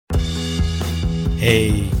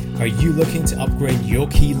Hey, are you looking to upgrade your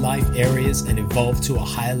key life areas and evolve to a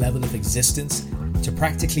higher level of existence? To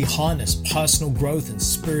practically harness personal growth and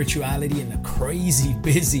spirituality in a crazy,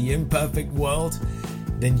 busy, imperfect world?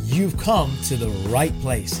 Then you've come to the right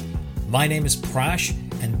place. My name is Prash,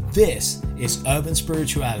 and this is Urban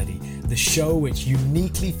Spirituality, the show which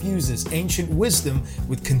uniquely fuses ancient wisdom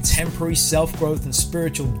with contemporary self-growth and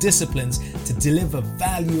spiritual disciplines to deliver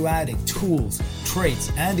value-adding tools,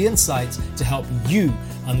 traits, and insights to help you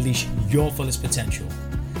unleash your fullest potential.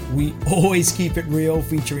 We always keep it real,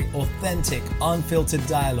 featuring authentic, unfiltered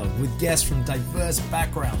dialogue with guests from diverse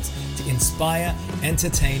backgrounds to inspire,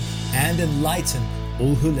 entertain, and enlighten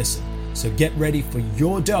all who listen. So get ready for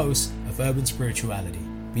your dose of urban spirituality.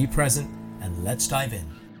 Be present and let's dive in.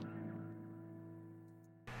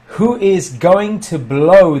 Who is going to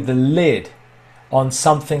blow the lid on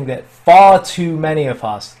something that far too many of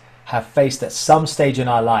us have faced at some stage in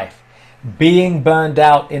our life? Being burned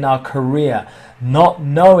out in our career, not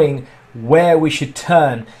knowing where we should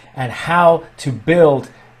turn and how to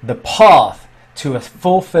build the path to a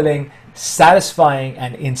fulfilling, satisfying,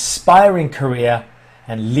 and inspiring career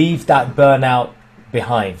and leave that burnout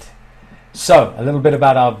behind. So, a little bit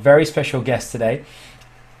about our very special guest today.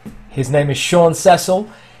 His name is Sean Cecil.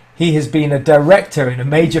 He has been a director in a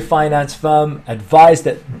major finance firm, advised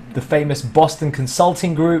at the famous Boston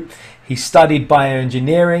Consulting Group. He studied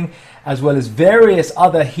bioengineering, as well as various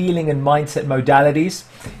other healing and mindset modalities.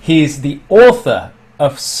 He is the author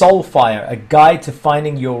of Soulfire, a guide to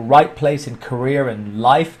finding your right place in career and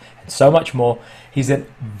life, and so much more. He's a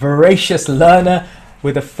voracious learner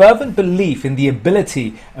with a fervent belief in the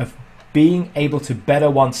ability of being able to better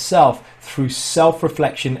oneself through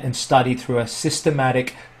self-reflection and study through a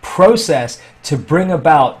systematic process to bring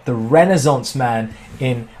about the Renaissance man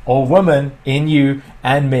in or woman in you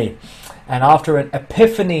and me. And after an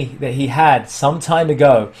epiphany that he had some time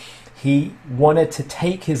ago, he wanted to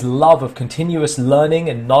take his love of continuous learning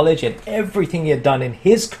and knowledge and everything he had done in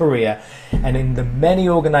his career and in the many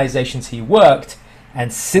organizations he worked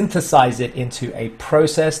and synthesize it into a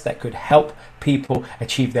process that could help people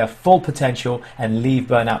achieve their full potential and leave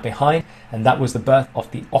burnout behind. And that was the birth of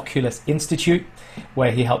the Oculus Institute,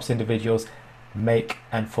 where he helps individuals make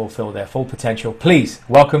and fulfill their full potential. Please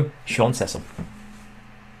welcome Sean Cecil.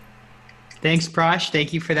 Thanks, Prash.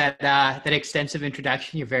 Thank you for that extensive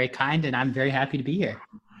introduction. You're very kind, and I'm very happy to be here.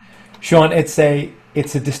 Sean, it's a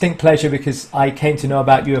distinct pleasure because I came to know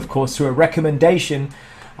about you, of course, through a recommendation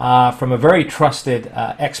from a very trusted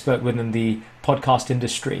expert within the podcast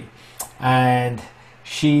industry. And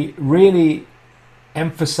she really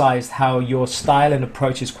emphasized how your style and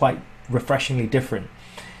approach is quite refreshingly different.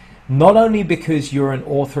 Not only because you're an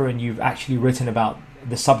author and you've actually written about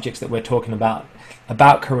the subjects that we're talking about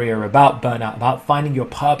career, about burnout, about finding your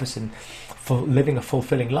purpose and for living a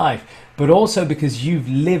fulfilling life, but also because you've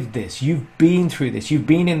lived this, you've been through this, you've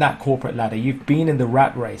been in that corporate ladder, you've been in the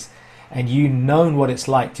rat race, and you've known what it's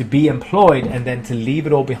like to be employed and then to leave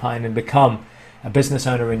it all behind and become a business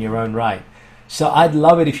owner in your own right. So I'd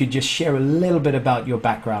love it if you just share a little bit about your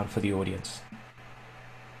background for the audience.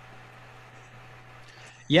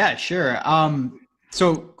 Yeah, sure.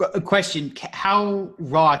 So a question, how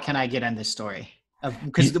raw can I get on this story?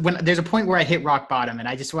 Because when there's a point where I hit rock bottom and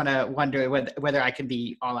I just wonder whether I can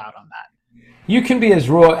be all out on that. You can be as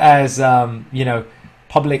raw as,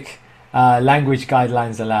 public language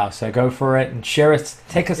guidelines allow. So go for it and share it.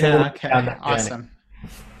 Take us a little bit down that journey. Awesome.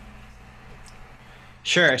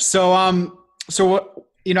 Sure. So,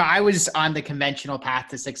 I was on the conventional path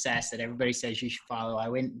to success that everybody says you should follow. I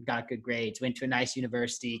went and got good grades, went to a nice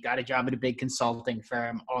university, got a job at a big consulting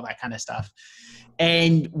firm, all that kind of stuff.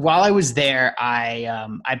 And while I was there, I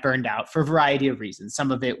burned out for a variety of reasons.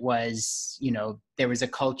 Some of it was, there was a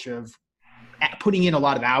culture of putting in a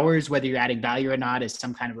lot of hours, whether you're adding value or not, as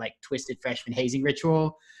some kind of like twisted freshman hazing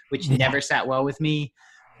ritual, which never sat well with me.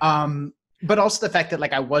 But also the fact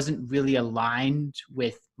that I wasn't really aligned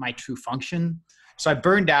with my true function. So I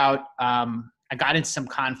burned out. I got into some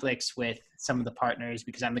conflicts with some of the partners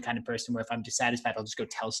because I'm the kind of person where if I'm dissatisfied, I'll just go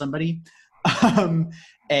tell somebody.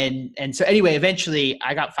 And so anyway, eventually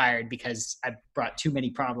I got fired because I brought too many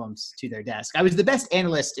problems to their desk. I was the best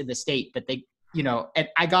analyst in the state, but they, and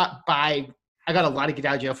I got a lot of get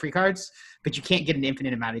out of jail free cards, but you can't get an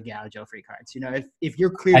infinite amount of get out of jail free cards. If you're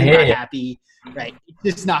clearly not happy, right,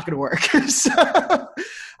 it's not going to work. So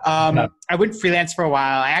I went freelance for a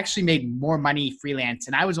while. I actually made more money freelance.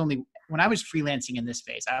 And when I was freelancing in this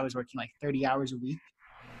phase, I was working 30 hours a week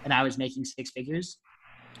and I was making six figures.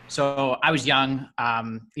 So I was young. I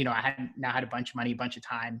had a bunch of money, a bunch of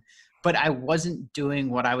time, but I wasn't doing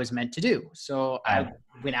what I was meant to do. So I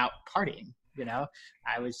went out partying. You know,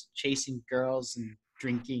 I was chasing girls and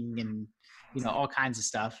drinking and, you know, all kinds of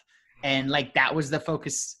stuff. And like, that was the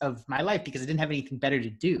focus of my life because I didn't have anything better to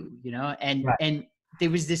do, you know? Right. And there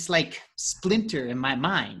was this like splinter in my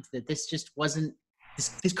mind that this just wasn't,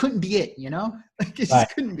 this couldn't be it, you know? Like it Right.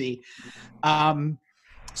 just couldn't be.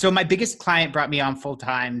 So my biggest client brought me on full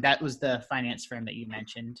time. That was the finance firm that you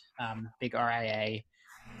mentioned, big RIA.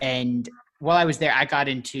 And while I was there, I got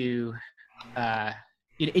into,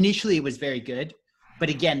 initially it was very good, but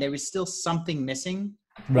again, there was still something missing.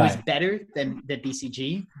 It was Right. better than the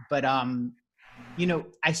BCG, but, you know,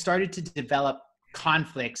 I started to develop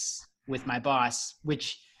conflicts with my boss,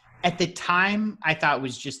 which at the time I thought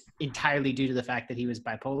was just entirely due to the fact that he was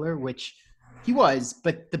bipolar, which he was,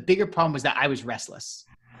 but the bigger problem was that I was restless.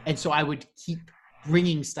 And so I would keep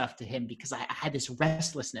bringing stuff to him because I had this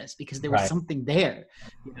restlessness because there was Right. something there,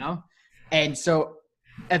 you know? And so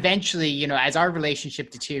eventually, you know, as our relationship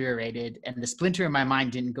deteriorated and the splinter in my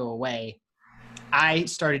mind didn't go away, I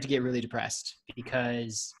started to get really depressed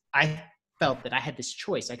because I felt that I had this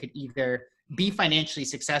choice. I could either be financially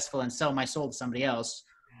successful and sell my soul to somebody else,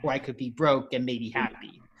 or I could be broke and maybe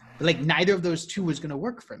happy. But like neither of those two was going to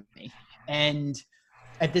work for me. And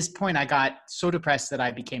at this point, I got so depressed that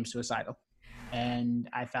I became suicidal. And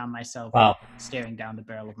I found myself Wow. staring down the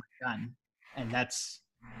barrel of my gun. And that's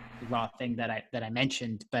the raw thing that I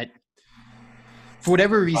mentioned. But for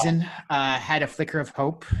whatever reason, I had a flicker of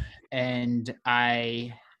hope and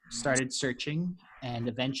I started searching. And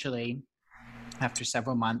eventually, after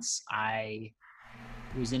several months, I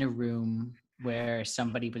was in a room where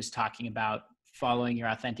somebody was talking about following your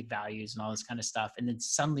authentic values and all this kind of stuff. And then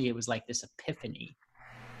suddenly it was like this epiphany.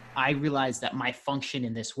 I realized that my function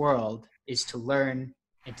in this world is to learn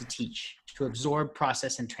and to teach, to absorb,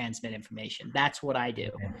 process, and transmit information. That's what I do,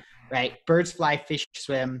 right? Birds fly, fish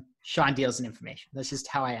swim, Sean deals in information. That's just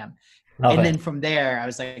how I am. Love and it. then from there, I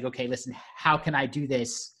was like, okay, listen, how can I do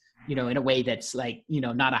this, you know, in a way that's like, you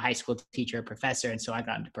know, not a high school teacher or professor. And so I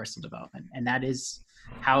got into personal development. And that is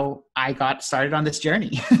how I got started on this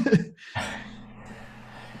journey.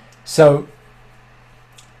 So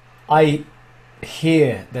I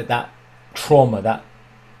hear that trauma, that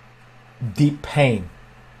deep pain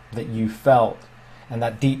that you felt, and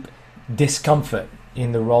that deep discomfort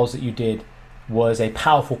in the roles that you did was a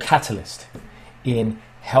powerful catalyst in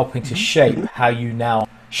helping to shape how you now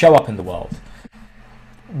show up in the world.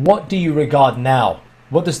 What do you regard now?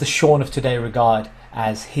 What does the Sean of today regard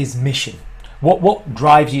as his mission? What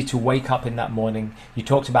drives you to wake up in that morning? You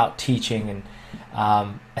talked about teaching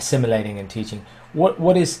and assimilating and teaching.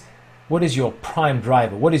 What is your prime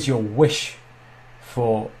driver? What is your wish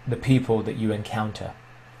for the people that you encounter?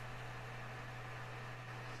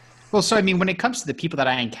 Well, so I mean, when it comes to the people that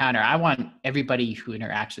I encounter, I want everybody who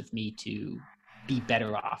interacts with me to be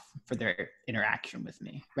better off for their interaction with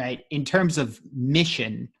me, right? In terms of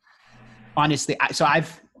mission, honestly, I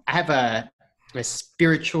have a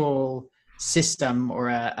spiritual system or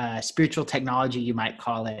a spiritual technology, you might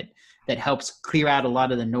call it, that helps clear out a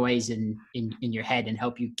lot of the noise in your head and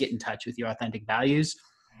help you get in touch with your authentic values.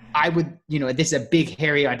 I would, you know, this is a big,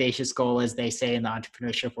 hairy, audacious goal, as they say in the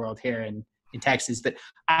entrepreneurship world here in Texas, but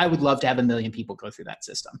I would love to have 1 million people go through that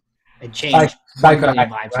system and change 1 million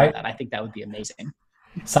lives, right? That. I think that would be amazing.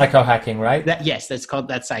 Psychohacking, right? Yes, that's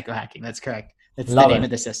psychohacking. That's correct. That's Love the name it.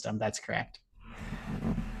 of the system. That's correct.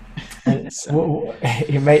 So.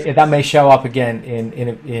 That may show up again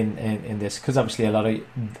in this, because obviously a lot of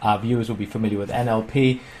our viewers will be familiar with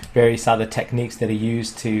NLP, various other techniques that are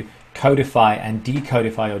used to codify and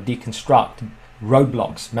decodify or deconstruct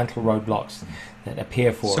roadblocks, mental roadblocks that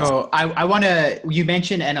appear for us. So I want to, you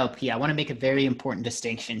mentioned NLP. I want to make a very important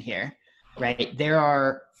distinction here, right? There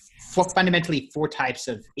are fundamentally 4 types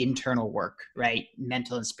of internal work, right?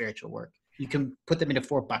 Mental and spiritual work. You can put them into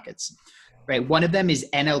 4 buckets, right? One of them is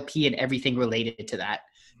NLP and everything related to that.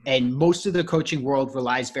 And most of the coaching world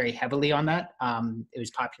relies very heavily on that. It was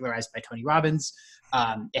popularized by Tony Robbins.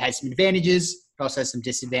 It has some advantages. It also has some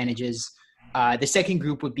disadvantages. The second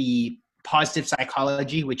group would be positive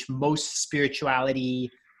psychology, which most spirituality,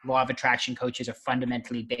 law of attraction coaches are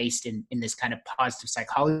fundamentally based in this kind of positive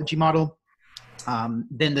psychology model.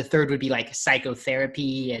 Then the third would be like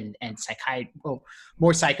psychotherapy and psychiatry, well,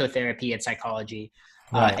 more psychotherapy and psychology.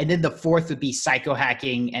 Right. And then the fourth would be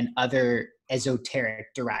psychohacking and other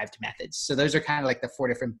esoteric derived methods. So those are kind of like the 4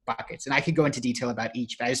 different buckets. And I could go into detail about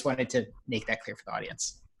each, but I just wanted to make that clear for the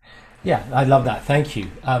audience. Yeah, I love that. Thank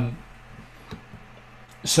you.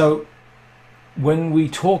 So when we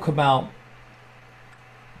talk about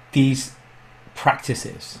these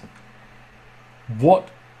practices, what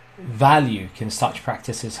value can such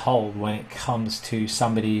practices hold when it comes to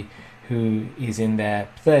somebody who is in their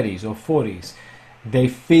 30s or 40s.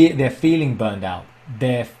 They're feeling burned out.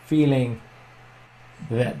 They're feeling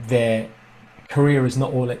that their career is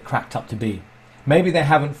not all it cracked up to be. Maybe they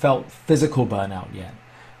haven't felt physical burnout yet,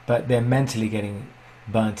 but they're mentally getting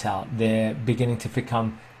burnt out. They're beginning to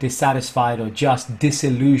become dissatisfied or just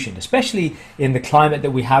disillusioned, especially in the climate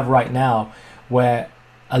that we have right now, where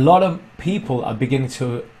a lot of people are beginning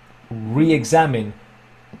to re-examine,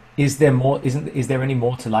 is there any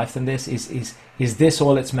more to life than this? Is this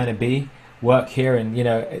all it's meant to be? Work here, and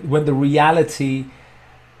when the reality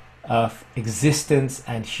of existence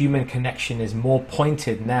and human connection is more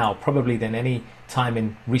pointed now probably than any time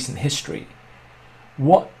in recent history.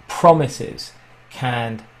 What promises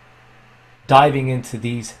can diving into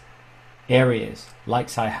these areas like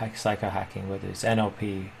psychohacking, whether it's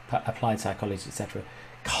NLP, applied psychology, etc.,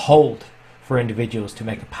 hold for individuals to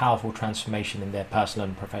make a powerful transformation in their personal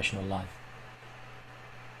and professional life?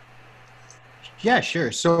 Yeah,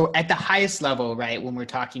 sure. So at the highest level, right, when we're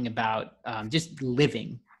talking about just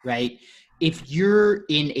living, right, if you're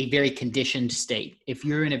in a very conditioned state, if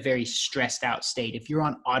you're in a very stressed out state, if you're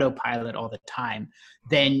on autopilot all the time,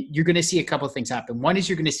 then you're going to see a couple of things happen. One is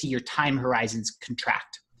you're going to see your time horizons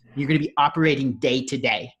contract. You're going to be operating day to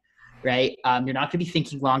day, right? You're not going to be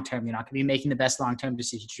thinking long-term. You're not going to be making the best long-term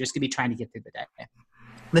decisions. You're just going to be trying to get through the day.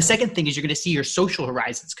 The second thing is you're going to see your social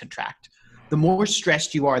horizons contract. The more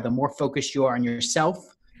stressed you are, the more focused you are on yourself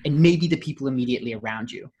and maybe the people immediately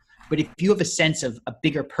around you. But if you have a sense of a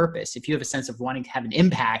bigger purpose, if you have a sense of wanting to have an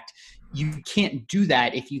impact, you can't do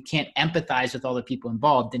that if you can't empathize with all the people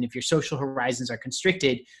involved. And if your social horizons are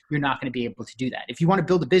constricted, you're not going to be able to do that. If you want to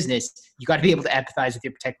build a business, you got to be able to empathize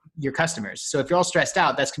with your customers. So if you're all stressed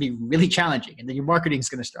out, that's going to be really challenging, and then your marketing is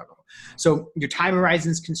going to struggle. So your time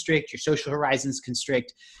horizons constrict, your social horizons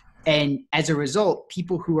constrict. And as a result,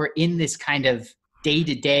 people who are in this kind of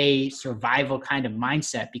day-to-day survival kind of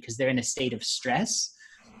mindset because they're in a state of stress,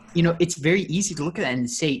 it's very easy to look at that and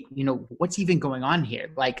say, what's even going on here?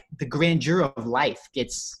 Like the grandeur of life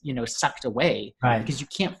gets, sucked away, right? Because you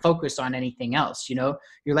can't focus on anything else. You're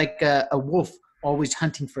like a wolf always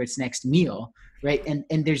hunting for its next meal, right?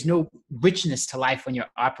 And there's no richness to life when you're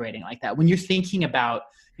operating like that. When you're thinking about,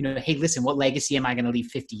 hey, listen, what legacy am I going to leave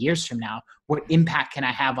 50 years from now? What impact can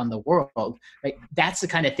I have on the world? Right? That's the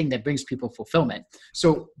kind of thing that brings people fulfillment.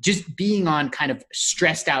 So just being on kind of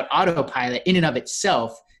stressed out autopilot in and of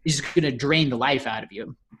itself is going to drain the life out of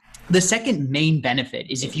you. The second main benefit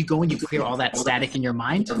is if you go and you clear all that static in your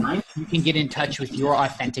mind, you can get in touch with your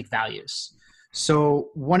authentic values. So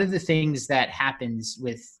one of the things that happens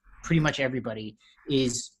with pretty much everybody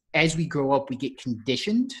is as we grow up, we get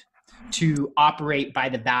conditioned to operate by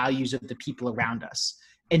the values of the people around us.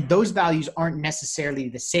 And those values aren't necessarily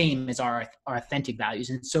the same as our authentic values.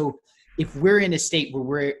 And so if we're in a state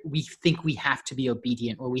where we think we have to be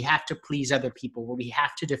obedient, or we have to please other people, where we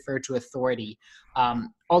have to defer to authority,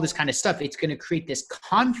 all this kind of stuff, it's going to create this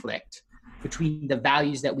conflict between the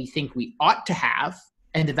values that we think we ought to have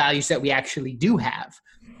and the values that we actually do have,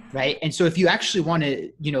 right? And so if you actually want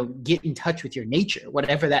to, get in touch with your nature,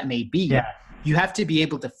 whatever that may be, you have to be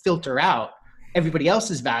able to filter out everybody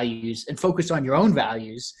else's values and focus on your own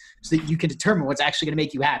values so that you can determine what's actually going to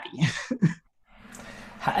make you happy.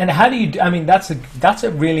 And how do you, that's a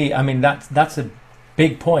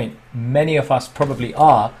big point. Many of us probably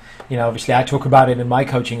are, obviously I talk about it in my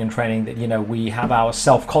coaching and training that, we have our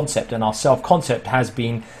self-concept, and our self-concept has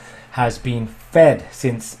been fed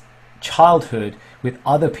since childhood with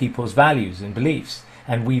other people's values and beliefs.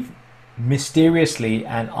 And we've mysteriously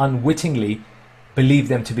and unwittingly believe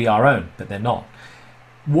them to be our own, but they're not.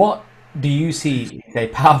 What do you see is a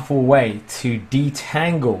powerful way to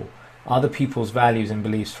detangle other people's values and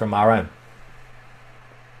beliefs from our own?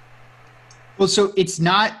 Well, so it's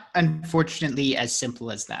not, unfortunately, as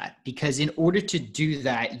simple as that, because in order to do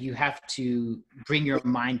that, you have to bring your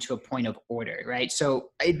mind to a point of order, right? So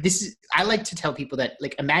I like to tell people that,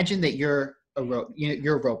 like, imagine that you're a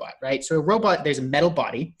robot, right? So a robot, there's a metal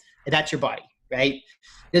body, and that's your body, right?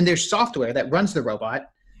 Then there's software that runs the robot,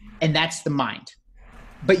 and that's the mind.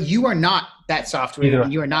 But you are not that software,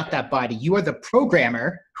 and you are not that body. You are the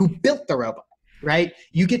programmer who built the robot, right?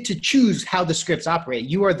 You get to choose how the scripts operate.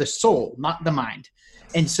 You are the soul, not the mind.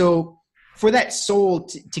 And so for that soul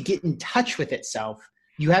to get in touch with itself,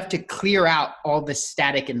 you have to clear out all the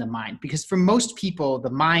static in the mind. Because for most people,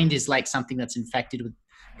 the mind is like something that's infected with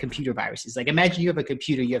computer viruses. Like imagine you have a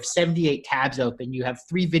computer, you have 78 tabs open, you have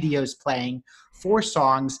 3 videos playing, 4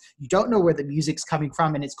 songs, you don't know where the music's coming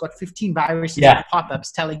from, and it's got 15 viruses and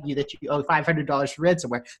pop-ups telling you that you owe $500 for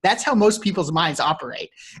ransomware. That's how most people's minds operate.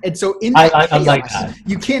 And so in that chaos, like that.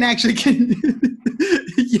 You can't actually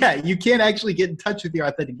you can't actually get in touch with your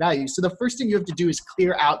authentic values. So the first thing you have to do is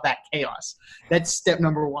clear out that chaos. That's step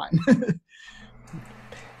number 1.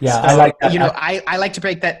 Yeah, so, I like that. I like to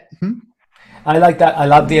break that. I like that. I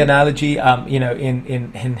love the analogy,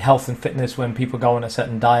 in health and fitness, when people go on a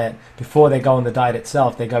certain diet, before they go on the diet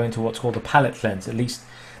itself, they go into what's called a palate cleanse. At least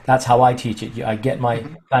that's how I teach it. I get my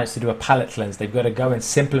clients to do a palate cleanse. They've got to go and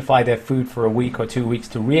simplify their food for a week or 2 weeks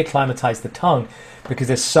to reacclimatize the tongue, because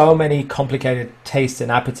there's so many complicated tastes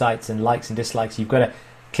and appetites and likes and dislikes. You've got to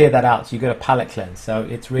clear that out. So you've got a palate cleanse. So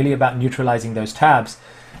it's really about neutralizing those tabs.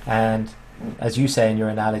 And as you say in your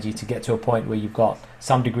analogy, to get to a point where you've got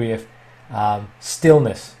some degree of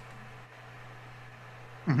stillness.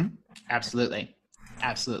 Absolutely.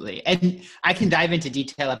 And I can dive into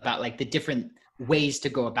detail about like the different ways to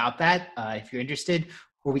go about that if you're interested,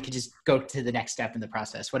 or we could just go to the next step in the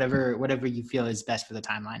process, whatever you feel is best for the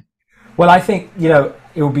timeline. Well, I think, it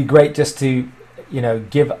would be great just to,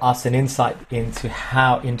 give us an insight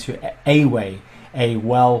into a way, a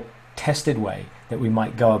well-tested way that we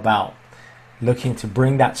might go about looking to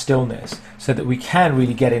bring that stillness, so that we can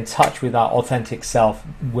really get in touch with our authentic self,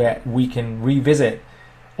 where we can revisit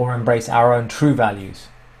or embrace our own true values.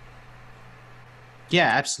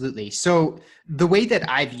 Yeah, absolutely. So the way that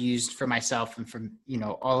I've used for myself and from,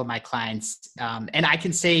 all of my clients, and I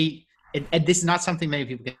can say, and this is not something many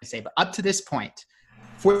people can say, but up to this point,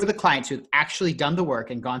 for the clients who've actually done the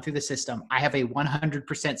work and gone through the system, I have a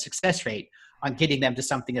 100% success rate on getting them to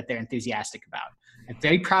something that they're enthusiastic about. I'm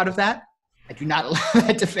very proud of that. I do not allow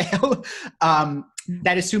that to fail.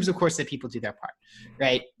 That assumes, of course, that people do their part,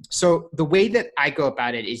 right? So the way that I go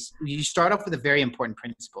about it is you start off with a very important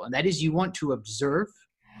principle, and that is you want to observe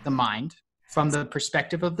the mind from the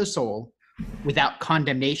perspective of the soul without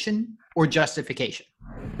condemnation or justification.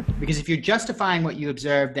 Because if you're justifying what you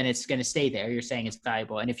observe, then it's going to stay there. You're saying it's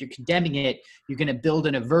valuable. And if you're condemning it, you're going to build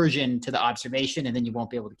an aversion to the observation, and then you won't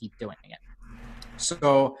be able to keep doing it.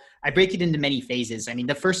 So I break it into many phases. I mean,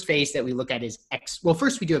 the first phase that we look at is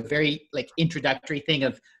first we do a very introductory thing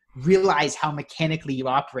of realize how mechanically you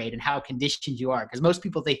operate and how conditioned you are. Because most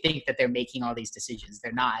people, they think that they're making all these decisions.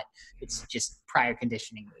 They're not. It's just prior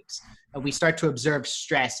conditioning loops. We start to observe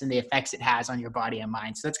stress and the effects it has on your body and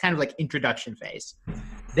mind. So that's kind of like introduction phase.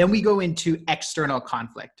 Then we go into external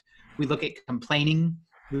conflict. We look at complaining.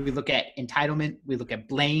 We look at entitlement. We look at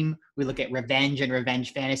blame. We look at revenge and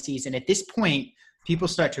revenge fantasies. And at this point, people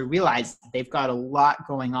start to realize they've got a lot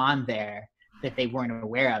going on there that they weren't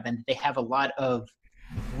aware of, and they have a lot of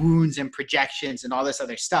wounds and projections and all this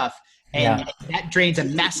other stuff. And that drains a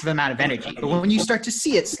massive amount of energy. But when you start to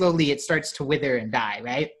see it slowly, it starts to wither and die,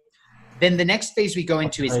 right? Then the next phase we go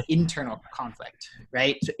into is internal conflict,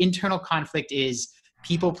 right? So internal conflict is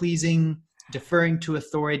people pleasing, deferring to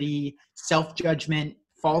authority, self-judgment,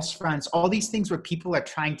 false fronts, all these things where people are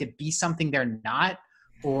trying to be something they're not,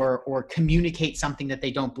 or communicate something that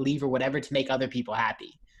they don't believe or whatever to make other people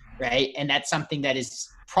happy, right? And that's something that is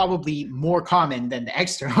probably more common than the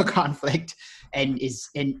external conflict, and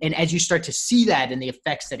as you start to see that and the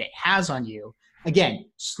effects that it has on you, again,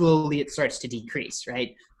 slowly it starts to decrease,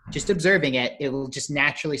 right? Just observing it, it will just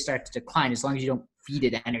naturally start to decline as long as you don't feed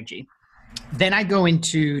it energy. Then I go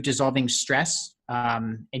into dissolving stress,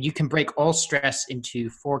 and you can break all stress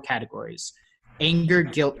into 4 categories: anger,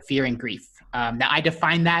 guilt, fear, and grief. Now, I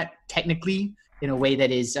define that technically in a way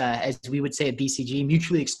that is, as we would say at BCG,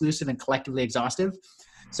 mutually exclusive and collectively exhaustive.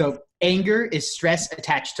 So anger is stress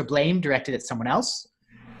attached to blame directed at someone else.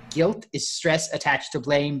 Guilt is stress attached to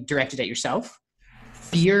blame directed at yourself.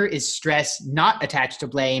 Fear is stress not attached to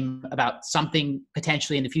blame about something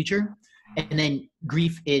potentially in the future. And then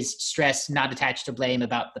grief is stress not attached to blame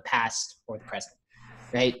about the past or the present,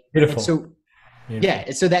 right? Beautiful. And so,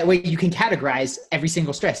 yeah, so that way you can categorize every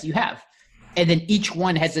single stress you have. And then each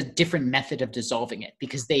one has a different method of dissolving it,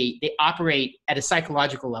 because they operate at a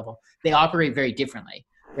psychological level. They operate very differently,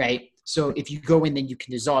 right? So if you go in, then you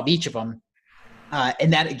can dissolve each of them.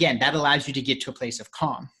 And that, again, that allows you to get to a place of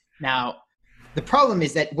calm. Now, the problem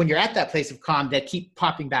is that when you're at that place of calm, that keep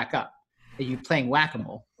popping back up, that you're playing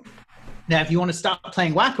whack-a-mole. Now, if you want to stop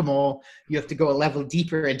playing whack-a-mole, you have to go a level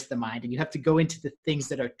deeper into the mind, and you have to go into the things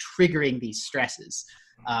that are triggering these stresses.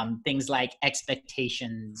 Things like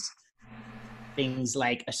expectations, things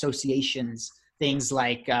like associations, things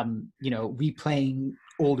like, replaying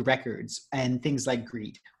old records, and things like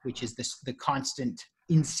greed, which is the constant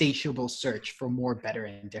insatiable search for more, better,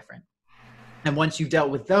 and different. And once you've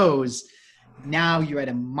dealt with those, now you're at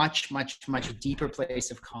a much, much, much deeper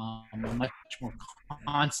place of calm, a much more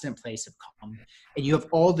constant place of calm. And you have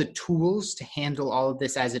all the tools to handle all of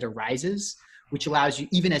this as it arises, which allows you,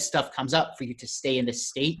 even as stuff comes up, for you to stay in this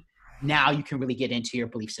state. Now you can really get into your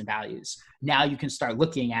beliefs and values. Now you can start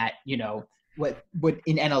looking at, what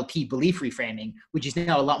in NLP belief reframing, which is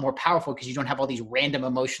now a lot more powerful because you don't have all these random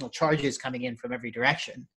emotional charges coming in from every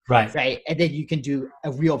direction. Right. And then you can do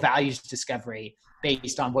a real values discovery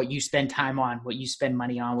based on what you spend time on, what you spend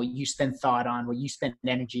money on, what you spend thought on, what you spend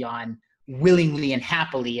energy on, willingly and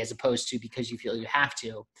happily, as opposed to because you feel you have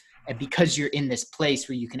to. And because you're in this place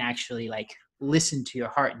where you can actually like listen to your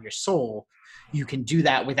heart and your soul, you can do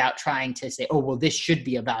that without trying to say, oh, well, this should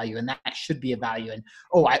be a value and that should be a value. And,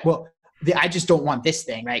 I just don't want this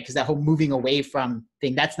thing, right? Because that whole moving away from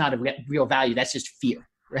thing, that's not a real value. That's just fear,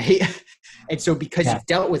 right? And so because you've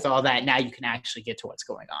dealt with all that, now you can actually get to what's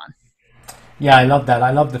going on. Yeah, I love that.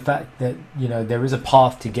 I love the fact that, there is a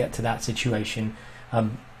path to get to that situation.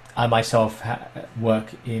 I myself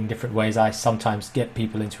work in different ways. I sometimes get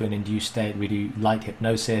people into an induced state. We do light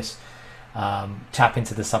hypnosis, tap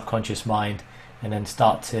into the subconscious mind, and then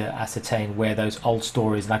start to ascertain where those old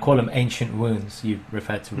stories, and I call them ancient wounds, you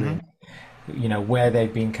referred to, where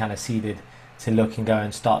they've been kind of seeded, to look and go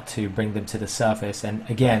and start to bring them to the surface. And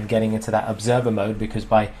again, getting into that observer mode, because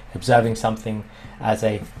by observing something as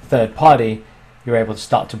a third party, you're able to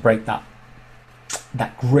start to break that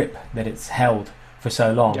grip that it's held for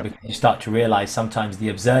so long. Yep. Because you start to realize sometimes the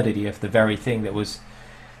absurdity of the very thing that was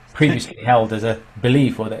previously held as a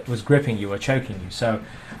belief, or that was gripping you or choking you. So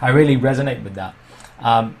I really resonate with that.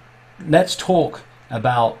 Let's talk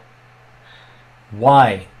about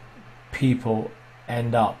why people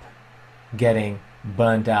end up getting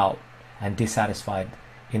burned out and dissatisfied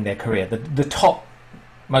in their career. The top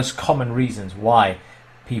most common reasons why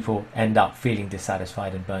people end up feeling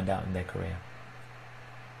dissatisfied and burned out in their career,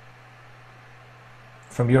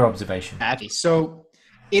 from your observation. So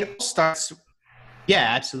it all starts,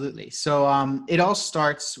 absolutely. So it all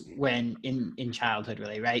starts when in childhood,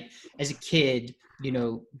 really, right? As a kid,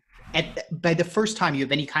 by the first time you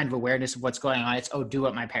have any kind of awareness of what's going on, it's, do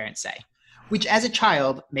what my parents say, which as a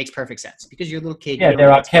child makes perfect sense because you're a little kid. Yeah,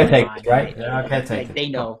 there are caretakers, right? There are caretakers. Like they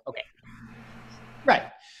know, okay. Right.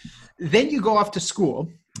 Then you go off to school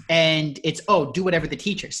and it's, do whatever the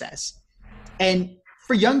teacher says. And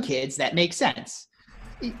for young kids, that makes sense.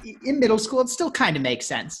 In middle school, it still kind of makes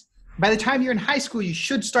sense. By the time you're in high school, you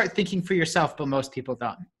should start thinking for yourself, but most people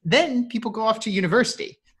don't. Then people go off to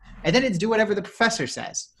university, and then it's do whatever the professor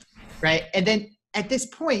says, right? And then at this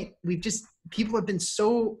point, people have been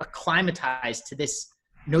so acclimatized to this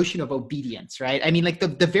notion of obedience, right? I mean, like the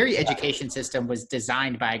very education system was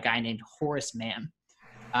designed by a guy named Horace Mann.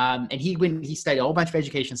 And he studied a whole bunch of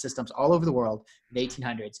education systems all over the world in the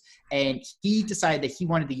 1800s. And he decided that he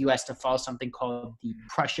wanted the US to follow something called the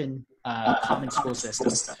Prussian common school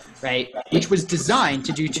system, right? Which was designed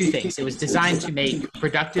to do two things. It was designed to make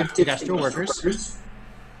productive industrial workers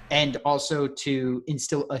and also to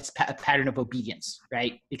instill a pattern of obedience,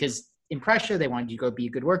 right? Because in Prussia, they wanted you to go be a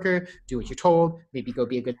good worker, do what you're told, maybe go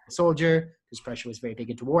be a good soldier, because Prussia was very big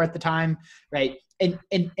into war at the time, right? And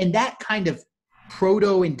that kind of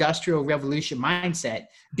proto-industrial revolution mindset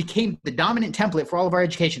became the dominant template for all of our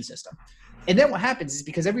education system. And then what happens is,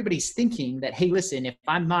 because everybody's thinking that, hey, listen, if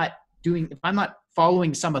I'm not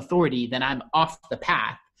following some authority, then I'm off the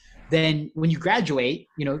path. Then when you graduate,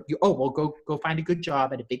 go find a good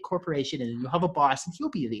job at a big corporation, and then you'll have a boss and he'll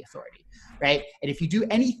be the authority, right? And if you do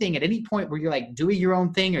anything at any point where you're like doing your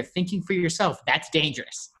own thing or thinking for yourself, that's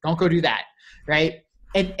dangerous. Don't go do that, right?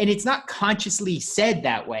 And it's not consciously said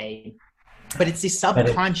that way, but it's this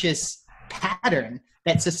subconscious pattern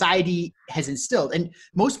that society has instilled. And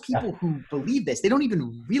most people who believe this, they don't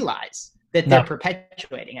even realize that they're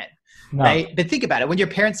perpetuating it, right? But think about it. When your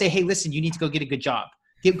parents say, hey, listen, you need to go get a good job.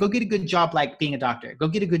 Go get a good job like being a doctor. Go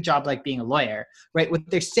get a good job like being a lawyer, right? What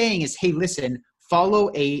they're saying is, hey, listen,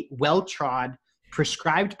 follow a well-trod,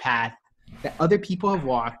 prescribed path that other people have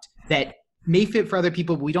walked that may fit for other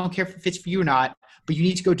people, but we don't care if it fits for you or not, but you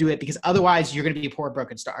need to go do it because otherwise you're going to be poor,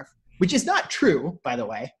 broke, and starve. Which is not true, by the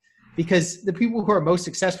way, because the people who are most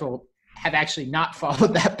successful have actually not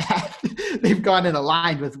followed that path. They've gone and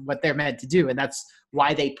aligned with what they're meant to do. And that's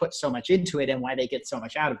why they put so much into it and why they get so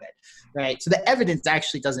much out of it, right? So the evidence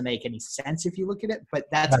actually doesn't make any sense if you look at it, but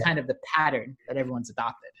that's kind of the pattern that everyone's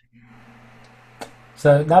adopted.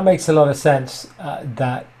 So that makes a lot of sense,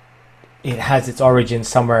 that it has its origin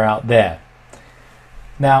somewhere out there.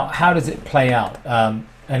 Now, how does it play out?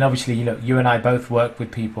 and obviously, you and I both work with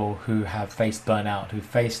people who have faced burnout, who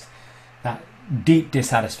faced that deep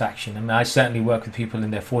dissatisfaction. I mean, I certainly work with people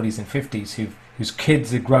in their 40s and 50s whose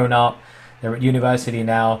kids have grown up, they're at university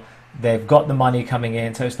now, they've got the money coming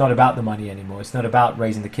in, so it's not about the money anymore. It's not about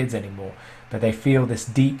raising the kids anymore, but they feel this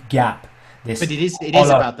deep gap. But it is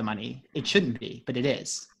about the money. It shouldn't be, but it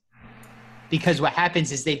is. Because what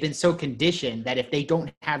happens is they've been so conditioned that if they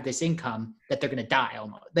don't have this income, that they're going to die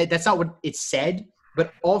almost. That's not what it's said,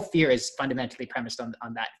 but all fear is fundamentally premised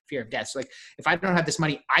on that fear of death. So like, if I don't have this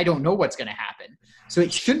money, I don't know what's going to happen. So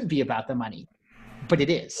it shouldn't be about the money, but it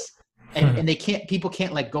is. And people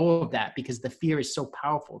can't let go of that because the fear is so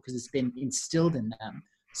powerful because it's been instilled in them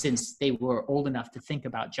since they were old enough to think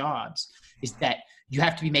about jobs, is that you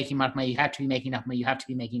have to be making enough money, you have to be making enough money, you have to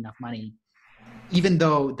be making enough money. Even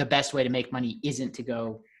though the best way to make money isn't to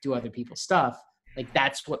go do other people's stuff, like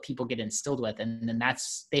that's what people get instilled with. And then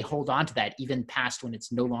they hold on to that even past when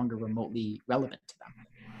it's no longer remotely relevant to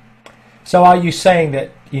them. So are you saying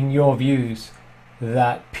that in your views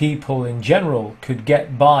that people in general could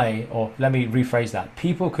get by, or let me rephrase that,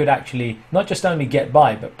 people could actually not just only get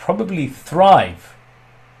by, but probably thrive,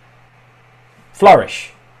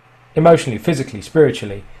 flourish emotionally, physically,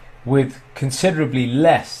 spiritually, with considerably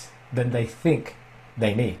less than they think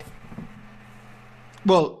they need?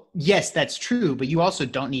 Well, yes, that's true, but you also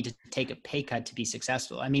don't need to take a pay cut to be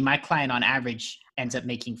successful. I mean, my client on average ends up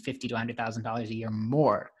making $50,000 to $100,000 a year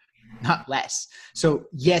more, not less. So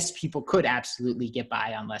yes, people could absolutely get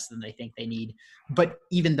by on less than they think they need, but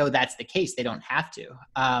even though that's the case, they don't have to.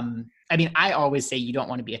 I mean, I always say you don't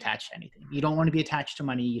want to be attached to anything. You don't want to be attached to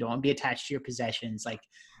money. You don't want to be attached to your possessions. Like,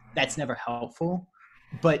 that's never helpful.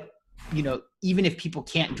 But, even if people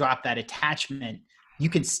can't drop that attachment, you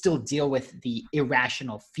can still deal with the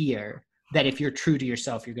irrational fear that if you're true to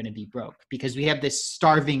yourself, you're going to be broke, because we have this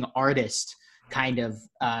starving artist kind of,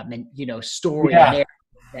 story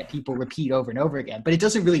that people repeat over and over again, but it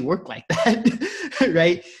doesn't really work like that,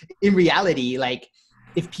 right? In reality, like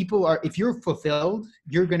if you're fulfilled,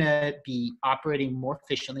 you're going to be operating more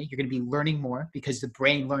efficiently. You're going to be learning more because the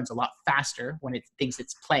brain learns a lot faster when it thinks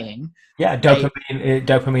it's playing. Yeah.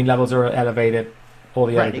 Dopamine levels are elevated.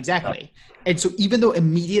 Right, exactly. And so even though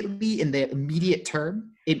immediately in the immediate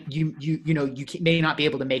term, you may not be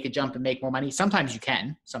able to make a jump and make more money. Sometimes you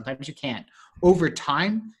can, sometimes you can't. Over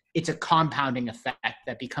time, it's a compounding effect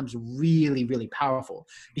that becomes really, really powerful,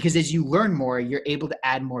 because as you learn more, you're able to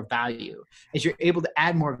add more value. As you're able to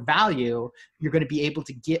add more value, you're going to be able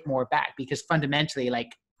to get more back, because fundamentally,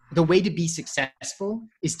 like, the way to be successful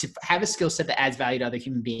is to have a skill set that adds value to other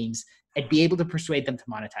human beings and be able to persuade them to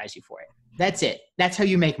monetize you for it. That's it. That's how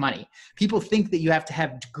you make money. People think that you have to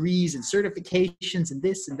have degrees and certifications and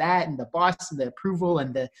this and that and the boss and the approval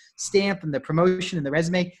and the stamp and the promotion and the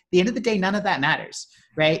resume. At the end of the day, none of that matters,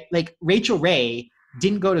 right? Like Rachel Ray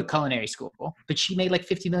didn't go to culinary school, but she made like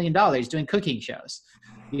 $50 million doing cooking shows.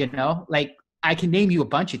 Like, I can name you a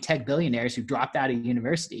bunch of tech billionaires who dropped out of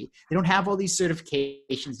university. They don't have all these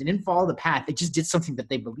certifications. They didn't follow the path. They just did something that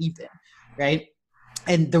they believed in, right?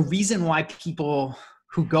 And the reason why people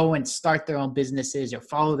who go and start their own businesses or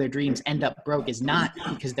follow their dreams end up broke is not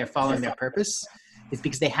because they're following their purpose. It's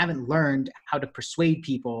because they haven't learned how to persuade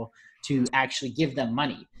people to actually give them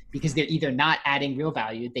money, because they're either not adding real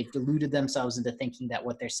value, they've deluded themselves into thinking that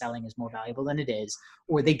what they're selling is more valuable than it is,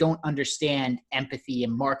 or they don't understand empathy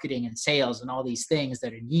and marketing and sales and all these things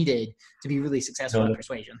that are needed to be really successful in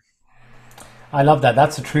persuasion. I love that.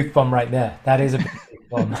 That's a truth bomb right there. That is a big truth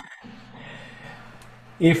bomb.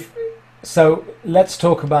 So let's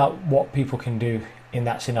talk about what people can do in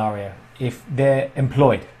that scenario. If they're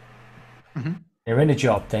employed, they're in a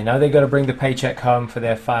job, they know they've got to bring the paycheck home for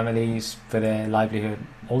their families, for their livelihood,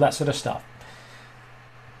 all that sort of stuff.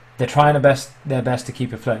 They're trying their best to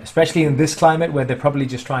keep afloat, especially in this climate where they're probably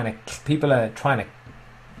just people are trying to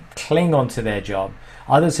cling onto their job.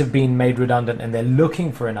 Others have been made redundant and they're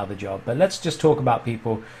looking for another job. But let's just talk about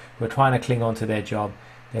people who are trying to cling onto their job.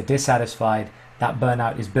 They're dissatisfied. That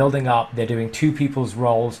burnout is building up. They're doing 2 people's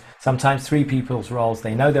roles, sometimes 3 people's roles.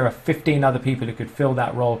 They know there are 15 other people who could fill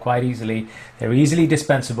that role quite easily. They're easily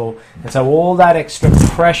dispensable. And so all that extra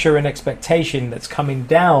pressure and expectation that's coming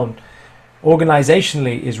down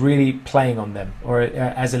organizationally is really playing on them. Or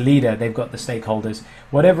as a leader, they've got the stakeholders.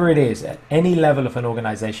 Whatever it is, at any level of an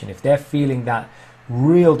organization, if they're feeling that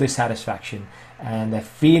real dissatisfaction and they're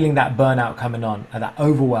feeling that burnout coming on and that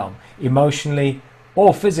overwhelm, emotionally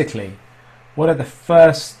or physically, what are the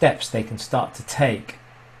first steps they can start to take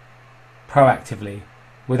proactively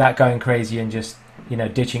without going crazy and just,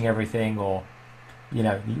 ditching everything or,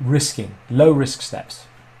 risking low risk steps?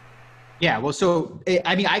 Yeah, well, so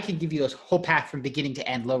I mean, I can give you a whole path from beginning to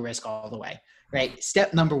end, low risk all the way, right?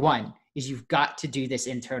 Step number one is you've got to do this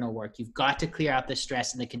internal work. You've got to clear out the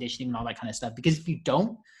stress and the conditioning and all that kind of stuff. Because if you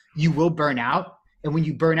don't, you will burn out. And when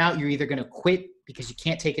you burn out, you're either going to quit because you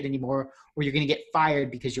can't take it anymore, or you're going to get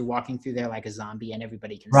fired because you're walking through there like a zombie and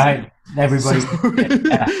everybody can see you. Everybody.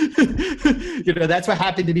 So, that's what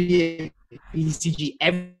happened to me at BCG.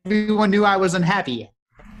 Everyone knew I was unhappy.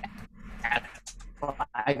 That's why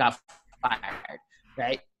I got fired,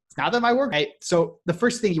 right? It's not that my work, right? So the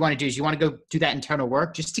first thing you want to do is you want to go do that internal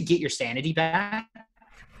work just to get your sanity back.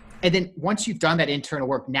 And then once you've done that internal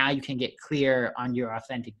work, now you can get clear on your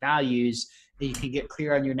authentic values. Then you can get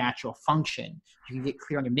clear on your natural function. You can get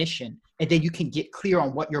clear on your mission. And then you can get clear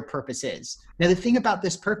on what your purpose is. Now, the thing about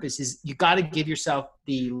this purpose is you got to give yourself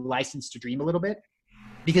the license to dream a little bit,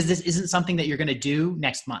 because this isn't something that you're going to do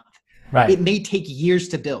next month. Right. It may take years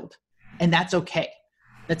to build, and that's okay.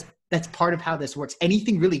 That's part of how this works.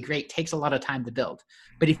 Anything really great takes a lot of time to build.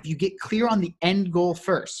 But if you get clear on the end goal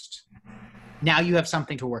first, now you have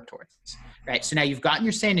something to work towards, right? So now you've gotten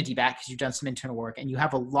your sanity back because you've done some internal work and you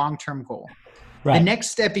have a long-term goal. Right. The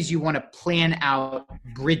next step is you want to plan out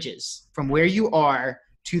bridges from where you are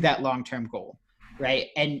to that long-term goal, right?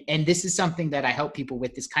 And this is something that I help people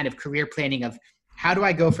with, this kind of career planning of how do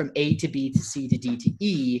I go from A to B to C to D to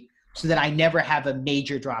E so that I never have a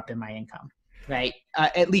major drop in my income, right?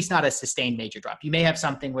 At least not a sustained major drop. You may have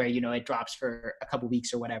something where, it drops for a couple of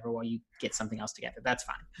weeks or whatever while you get something else together. That's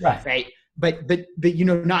fine, right? But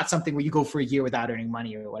not something where you go for a year without earning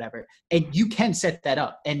money or whatever. And you can set that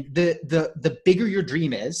up. And the bigger your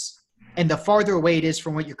dream is and the farther away it is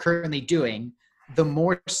from what you're currently doing, the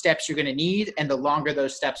more steps you're going to need and the longer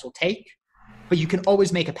those steps will take. But you can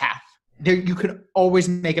always make a path. You can always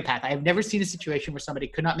make a path. I have never seen a situation where somebody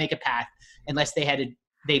could not make a path unless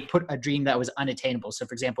they put a dream that was unattainable. So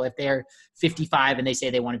for example, if they're 55 and they say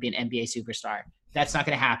they want to be an NBA superstar, that's not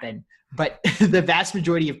going to happen. But the vast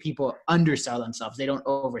majority of people undersell themselves. They don't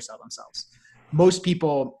oversell themselves. Most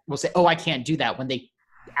people will say, oh, I can't do that, when they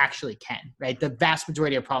actually can, right? The vast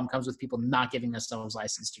majority of the problem comes with people not giving themselves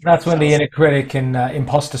license to dream. That's when the inner critic and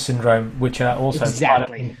imposter syndrome, which are also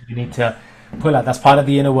exactly you need to pull out. That's part of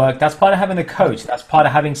the inner work. That's part of having a coach. That's part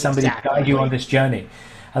of having somebody guide you on this journey.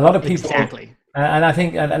 A lot of people, and I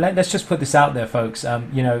think, let's just put this out there, folks.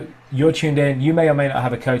 You're tuned in. You may or may not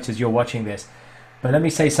have a coach as you're watching this, but let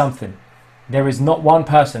me say something. There is not one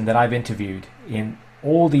person that I've interviewed in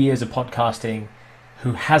all the years of podcasting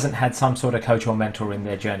who hasn't had some sort of coach or mentor in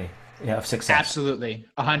their journey of success. Absolutely.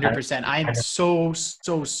 100%. I am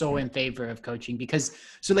so in favor of coaching because,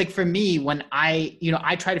 so like for me, when I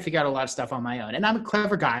try to figure out a lot of stuff on my own, and I'm a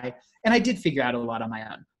clever guy and I did figure out a lot on my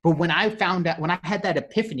own. But when I had that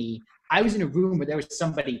epiphany, I was in a room where there was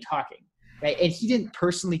somebody talking, right? And he didn't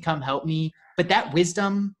personally come help me, but that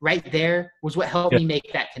wisdom right there was what helped me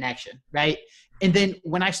make that connection, right? And then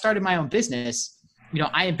when I started my own business,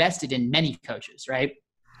 I invested in many coaches, right?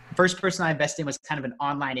 First person I invested in was kind of an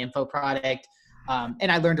online info product.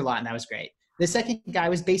 And I learned a lot and that was great. The second guy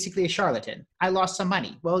was basically a charlatan. I lost some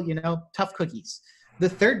money. Well, tough cookies. The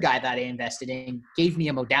third guy that I invested in gave me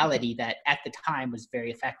a modality that at the time was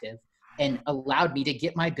very effective and allowed me to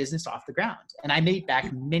get my business off the ground. And I made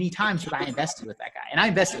back many times what I invested with that guy. And I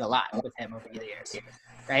invested a lot with him over the years,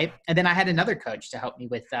 right? And then I had another coach to help me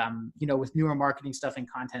with, with newer marketing stuff and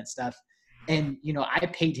content stuff. And, I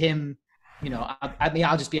paid him,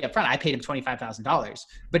 I'll just be upfront. I paid him $25,000,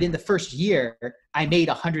 but in the first year I made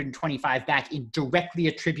 125 back in directly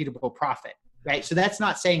attributable profit, right? So that's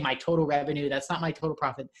not saying my total revenue. That's not my total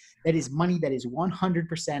profit. That is money that is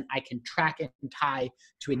 100% I can track and tie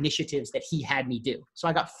to initiatives that he had me do. So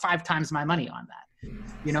I got 5 times my money on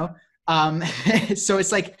that, so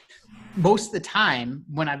it's like most of the time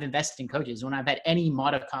when I've invested in coaches, when I've had any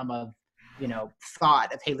modicum of,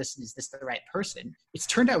 thought of, hey, listen, is this the right person? It's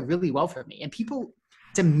turned out really well for me. And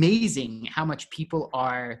it's amazing how much people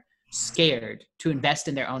are scared to invest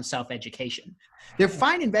in their own self-education. They're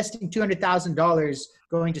fine investing $200,000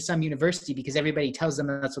 going to some university because everybody tells them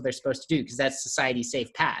that's what they're supposed to do because that's society's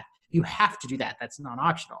safe path. You have to do that. That's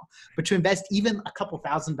non-optional. But to invest even a couple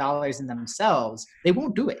 $1,000s in themselves, they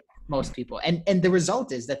won't do it, most people. And the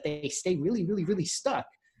result is that they stay really, really, really stuck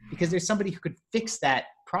because there's somebody who could fix that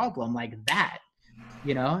problem like that,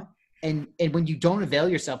 and when you don't avail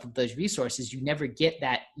yourself of those resources, you never get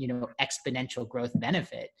that, exponential growth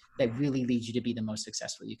benefit that really leads you to be the most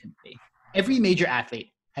successful you can be. Every major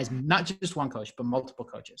athlete has not just one coach, but multiple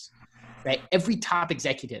coaches, right? Every top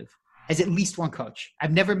executive has at least one coach.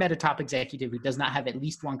 I've never met a top executive who does not have at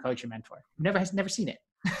least one coach or mentor. Never seen it.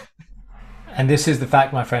 And this is the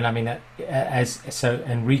fact, my friend. I mean, and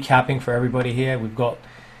recapping for everybody here, we've got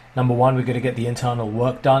number one, we're going to get the internal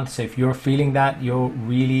work done. So if you're feeling that, you're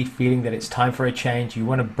really feeling that it's time for a change, you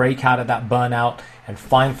want to break out of that burnout and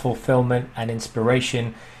find fulfillment and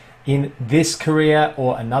inspiration in this career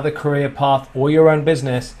or another career path or your own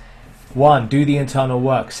business. One, do the internal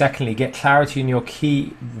work. Secondly, get clarity in your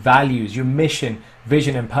key values, your mission,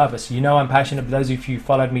 vision, and purpose. You know I'm passionate. For those of you who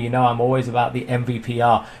followed me, you know I'm always about the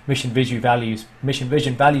MVPR, mission, vision, values,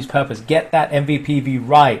 purpose. Get that MVPV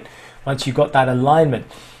right. Once you've got that alignment,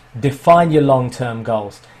 define your long-term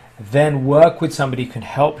goals. Then work with somebody who can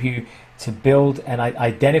help you to build and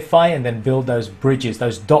identify and then build those bridges,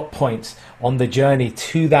 those dot points on the journey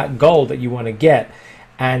to that goal that you want to get.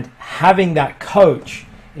 And having that coach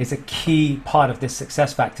is a key part of this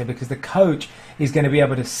success factor, because the coach is going to be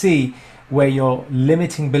able to see where your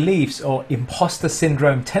limiting beliefs or imposter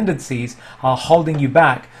syndrome tendencies are holding you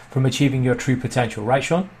back from achieving your true potential. Right,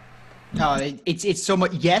 Sean? No, it's so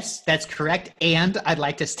much. Yes, that's correct. And I'd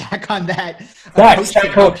like to stack on that. A coach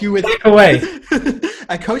can help you with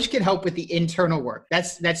a coach can help with the internal work.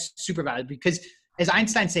 That's super valuable, because as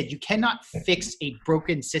Einstein said, you cannot fix a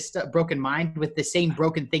broken system, broken mind with the same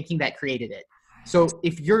broken thinking that created it. So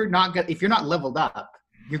if you're not leveled up,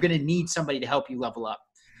 you're going to need somebody to help you level up.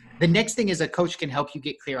 The next thing is a coach can help you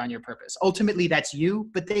get clear on your purpose. Ultimately, that's you,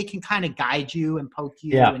 but they can kind of guide you and poke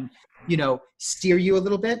you and, steer you a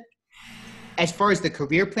little bit. As far as the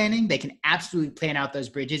career planning, they can absolutely plan out those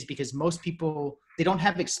bridges, because most people, they don't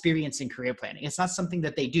have experience in career planning. It's not something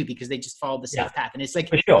that they do because they just follow the safe path. And it's like,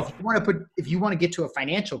 if you want to get to a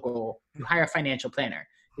financial goal, you hire a financial planner.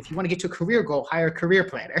 If you want to get to a career goal, hire a career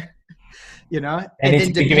planner. And it's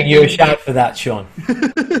giving you a shout for that, Sean.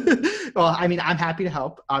 Well, I mean, I'm happy to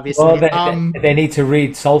help, obviously. Well, they need to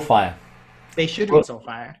read Soulfire. They should read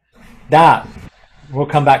Soulfire. We'll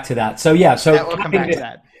come back to that. So we'll come back to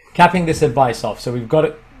that. Capping this advice off. So we've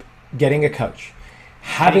got getting a coach,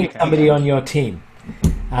 having somebody on your team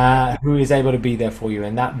who is able to be there for you,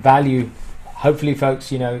 and that value. Hopefully,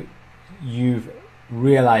 folks, you've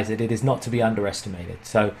realized that it is not to be underestimated.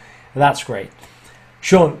 So that's great.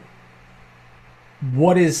 Sean,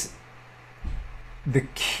 what is the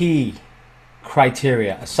key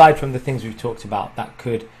criteria, aside from the things we've talked about, that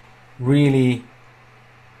could really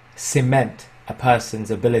cement a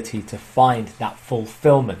person's ability to find that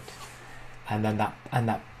fulfillment and then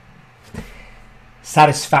that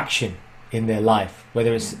satisfaction in their life,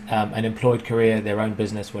 whether it's an employed career, their own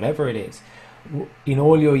business, whatever it is? In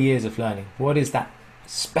all your years of learning, what is that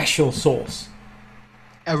special sauce?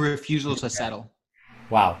 A refusal to settle.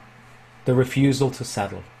 Wow. The refusal to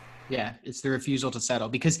settle. Yeah, it's the refusal to settle.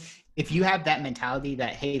 Because if you have that mentality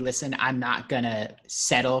that, hey, listen, I'm not going to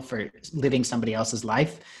settle for living somebody else's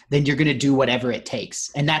life, then you're going to do whatever it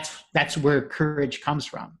takes. And that's where courage comes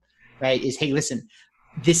from, right? Is, hey, listen,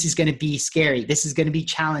 this is going to be scary. This is going to be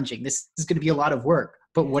challenging. This is going to be a lot of work,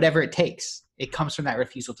 but whatever it takes, it comes from that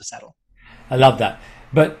refusal to settle. I love that.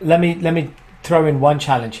 But let me throw in one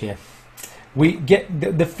challenge here. We get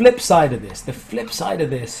the flip side of this. The flip side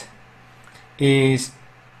of this is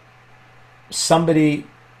somebody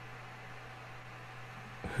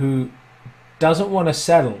who doesn't want to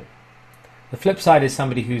settle. The flip side is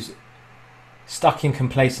somebody who's stuck in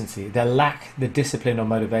complacency. They lack the discipline or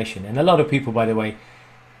motivation. And a lot of people, by the way,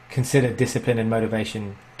 consider discipline and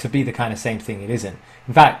motivation to be the kind of same thing. It isn't.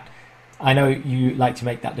 In fact, I know you like to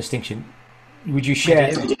make that distinction. Would you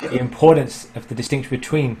share the importance of the distinction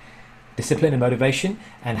between discipline and motivation,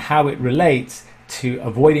 and how it relates to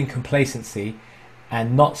avoiding complacency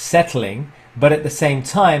and not settling, but at the same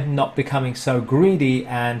time not becoming so greedy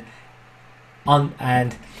and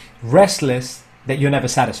restless that you're never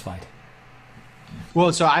satisfied?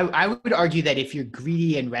 Well, so I would argue that if you're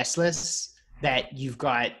greedy and restless, that you've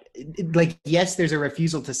got, like, yes, there's a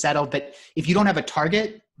refusal to settle, but if you don't have a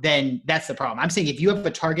target, then that's the problem. I'm saying if you have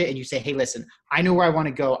a target and you say, hey, listen, I know where I want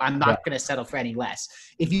to go, I'm not going to settle for any less.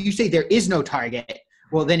 If you say there is no target,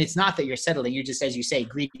 well, then it's not that you're settling. You're just, as you say,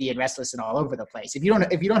 greedy and restless and all over the place. If you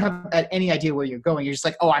don't have any idea where you're going, you're just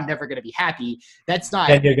like, oh, I'm never going to be happy. That's not,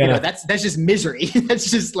 that's just misery. That's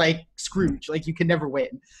just like Scrooge. Like, you can never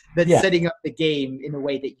win. That's setting up the game in a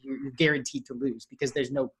way that you're guaranteed to lose, because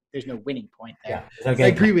there's no winning point there. I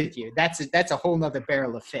agree with you. That's a whole nother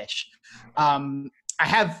barrel of fish. I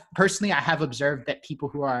have observed that people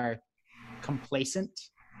who are complacent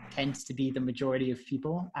tends to be the majority of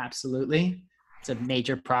people. Absolutely. It's a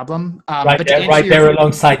major problem. Right there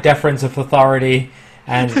alongside deference of authority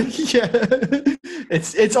and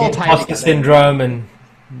it's all tied together. Syndrome and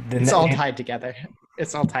it's all tied together.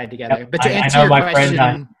 It's all tied together. But to I answer know your my question,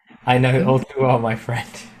 friend, I know all too well, my friend.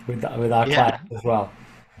 with our Yeah. clients as well.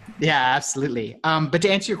 Yeah, absolutely. But to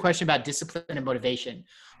answer your question about discipline and motivation,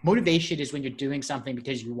 motivation is when you're doing something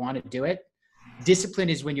because you want to do it. Discipline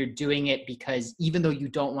is when you're doing it because even though you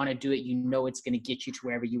don't want to do it, you know it's going to get you to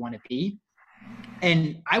wherever you want to be.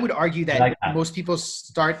 And I would argue I that like that. most people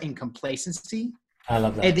start in complacency, I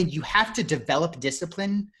love and that. then you have to develop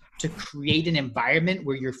discipline to create an environment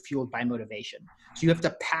where you're fueled by motivation. So you have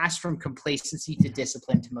to pass from complacency to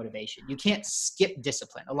discipline to motivation. You can't skip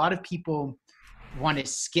discipline. A lot of people want to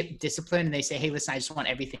skip discipline and they say, hey, listen, I just want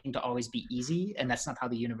everything to always be easy. And that's not how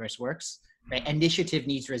the universe works, right? Initiative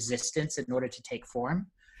needs resistance in order to take form,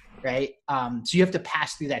 right? So you have to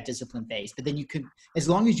pass through that discipline phase, but then you can, as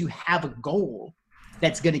long as you have a goal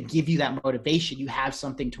that's going to give you that motivation, you have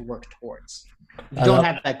something to work towards. If you I don't love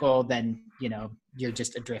have that goal, then, you're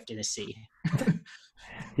just adrift in a sea.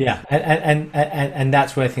 Yeah, and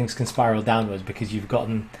that's where things can spiral downwards because you've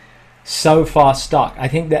gotten so far stuck. I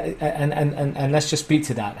think that, and let's just speak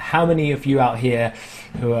to that. How many of you out here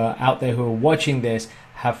who are out there who are watching this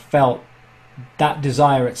have felt that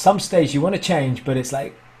desire at some stage? You want to change, but it's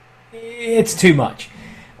like it's too much.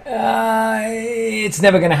 It's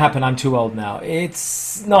never going to happen. I'm too old now.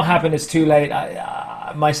 It's not happened. It's too late.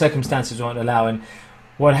 My circumstances won't allow. And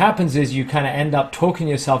what happens is you kind of end up talking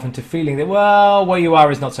yourself into feeling that, well, where you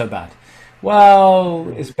are is not so bad.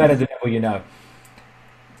 Well, it's better than ever, you know.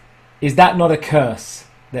 Is that not a curse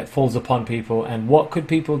that falls upon people? And what could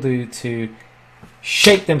people do to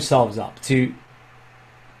shake themselves up, to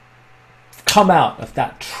come out of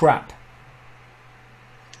that trap?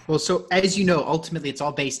 Well, so as you know, ultimately it's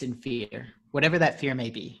all based in fear, whatever that fear may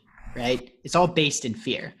be, right? It's all based in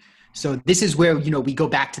fear. So this is where, we go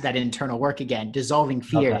back to that internal work again. Dissolving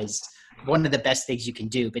fear is one of the best things you can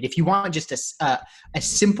do. But if you want just a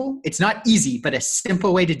simple, it's not easy, but a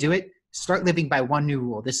simple way to do it, start living by one new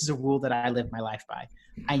rule. This is a rule that I live my life by.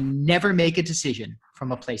 I never make a decision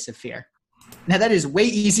from a place of fear. Now that is way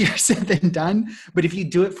easier said than done, but if you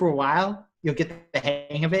do it for a while, you'll get the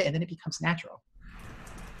hang of it and then it becomes natural.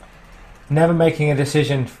 Never making a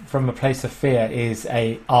decision from a place of fear is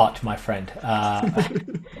a art, my friend.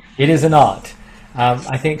 It is an art.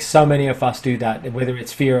 I think so many of us do that, whether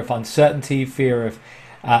it's fear of uncertainty, fear of,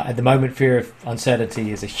 at the moment, fear of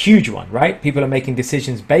uncertainty is a huge one, right? People are making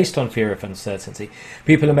decisions based on fear of uncertainty.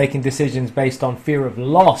 People are making decisions based on fear of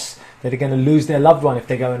loss, that they're going to lose their loved one if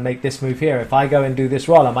they go and make this move here. If I go and do this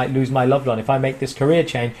role, I might lose my loved one. If I make this career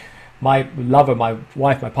change, my lover, my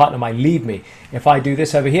wife, my partner might leave me. If I do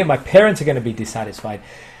this over here, my parents are going to be dissatisfied.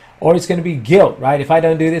 Or it's going to be guilt, right? If I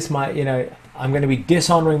don't do this, I'm going to be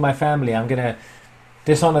dishonoring my family. I'm going to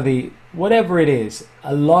dishonor whatever it is.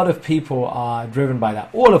 A lot of people are driven by that.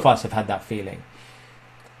 All of us have had that feeling.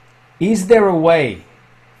 Is there a way,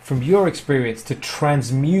 from your experience, to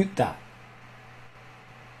transmute that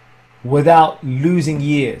without losing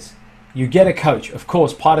years? You get a coach. Of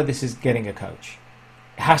course, part of this is getting a coach.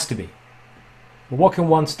 It has to be. But what can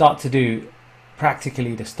one start to do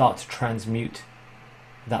practically to start to transmute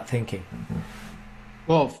that thinking?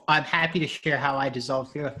 Well, I'm happy to share how I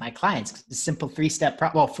dissolve fear with my clients. It's a simple four-step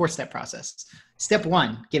process. Step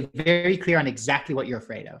one, get very clear on exactly what you're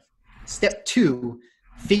afraid of. Step two,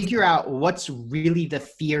 figure out what's really the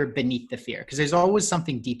fear beneath the fear, because there's always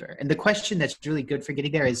something deeper. And the question that's really good for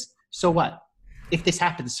getting there is, so what? If this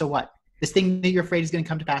happens, so what? This thing that you're afraid is going to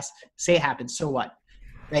come to pass, say it happens, so what?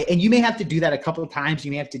 Right? And you may have to do that a couple of times.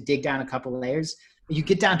 You may have to dig down a couple of layers. But you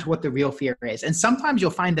get down to what the real fear is. And sometimes you'll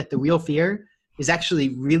find that the real fear is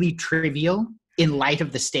actually really trivial in light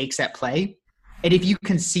of the stakes at play. And if you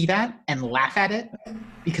can see that and laugh at it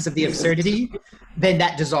because of the absurdity, then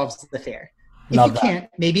that dissolves the fear. If you can't,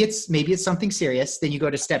 maybe it's something serious, then you go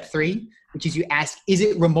to step three, which is you ask, is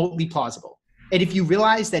it remotely plausible? And if you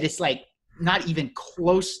realize that it's like not even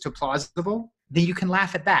close to plausible, then you can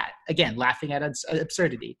laugh at that. Again, laughing at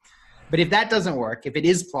absurdity. But if that doesn't work, if it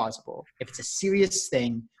is plausible, if it's a serious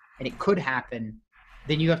thing and it could happen,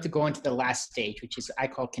 then you have to go into the last stage, which is I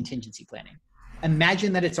call contingency planning.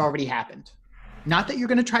 Imagine that it's already happened. Not that you're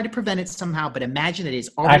going to try to prevent it somehow, but imagine that it's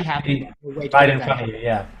already happened. Right in front of you,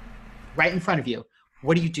 yeah. Right in front of you.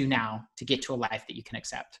 What do you do now to get to a life that you can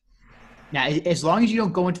accept? Now, as long as you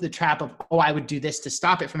don't go into the trap of, I would do this to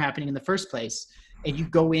stop it from happening in the first place, and you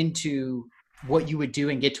go into what you would do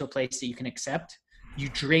and get to a place that you can accept, you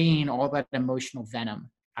drain all that emotional venom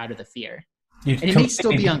out of the fear. And it may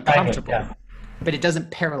still be uncomfortable, but it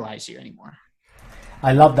doesn't paralyze you anymore.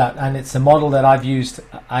 I love that, and it's a model that I've used.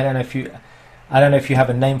 I don't know if you have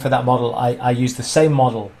a name for that model. I use the same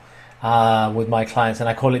model with my clients, and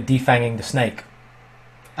I call it defanging the snake.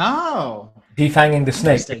 Oh, Defanging the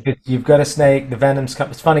snake. Interesting. Because you've got a snake, the venom's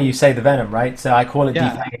come. It's funny you say the venom, right? So I call it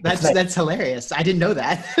Yeah, defanging the snake. that's hilarious. I didn't know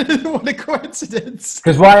that. What a coincidence.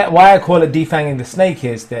 Because why I call it defanging the snake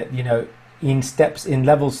is that, in steps, in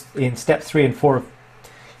levels, in step 3 and 4 of,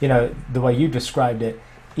 the way you described it,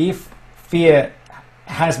 if fear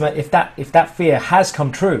if that fear has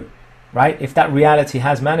come true, right? If that reality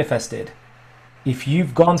has manifested, if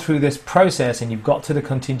you've gone through this process and you've got to the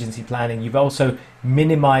contingency plan and you've also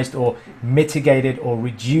minimized or mitigated or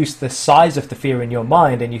reduced the size of the fear in your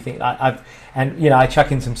mind, and you think I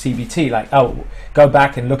chuck in some CBT, like, oh, go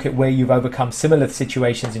back and look at where you've overcome similar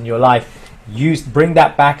situations in your life, bring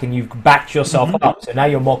that back, and you've backed yourself up, so now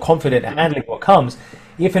you're more confident at handling what comes.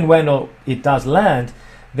 If and when it does land,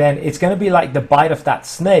 then it's going to be like the bite of that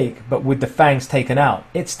snake, but with the fangs taken out.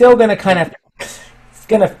 It's still going to kind of,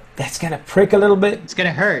 that's going to prick a little bit. It's going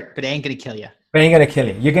to hurt, but it ain't going to kill you. But it ain't going to kill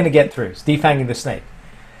you. You're going to get through. It's defanging the snake.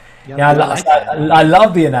 Yep, Yeah, I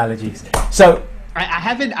love the analogies. So I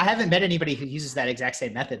haven't met anybody who uses that exact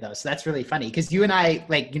same method though. So that's really funny because you and I,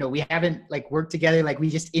 we haven't worked together. We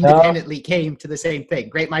just independently came to the same thing.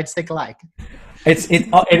 Great minds think alike. It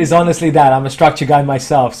is honestly that. I'm a structure guy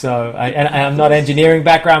myself, so I'm not engineering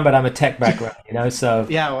background, but I'm a tech background, so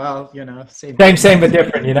yeah, well, same but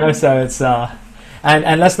different, so it's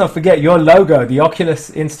and let's not forget your logo, the Oculus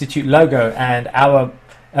Institute logo, and our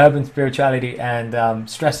Urban Spirituality and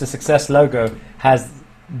Stress to Success logo has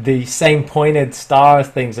the same pointed star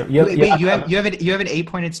things. You have an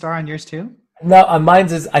 8-pointed star on yours too? No,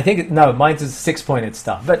 mine's is a 6-pointed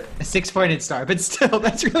star, but a 6-pointed star, but still,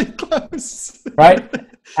 that's really close, right?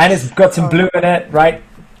 And it's got some blue in it, right?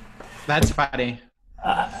 That's funny.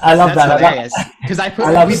 I love that. Hilarious. Because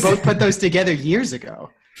we both put those together years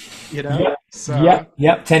ago. Yep. So,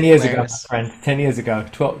 yep. 10 years hilarious. ago, my friend. 10 years ago,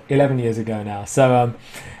 11 years ago now. So,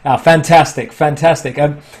 fantastic.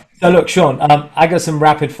 So look, Sean, I got some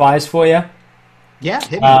rapid fires for you. Yeah,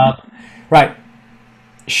 hit me. Right.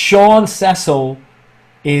 Sean Cecil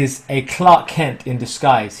is a Clark Kent in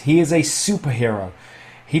disguise. He is a superhero.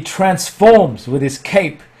 He transforms with his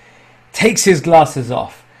cape, takes his glasses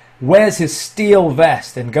off, wears his steel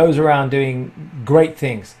vest, and goes around doing great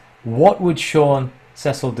things. What would Sean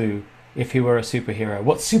Cecil do if he were a superhero?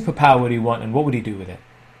 What superpower would he want, and what would he do with it?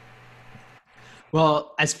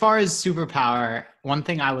 Well, as far as superpower, one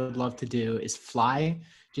thing I would love to do is fly,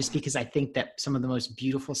 just because I think that some of the most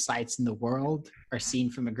beautiful sights in the world are seen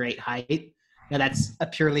from a great height. Now, that's a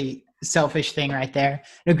purely selfish thing right there.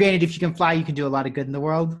 Now, granted, if you can fly, you can do a lot of good in the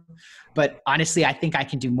world. But honestly, I think I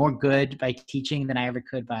can do more good by teaching than I ever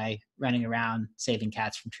could by running around saving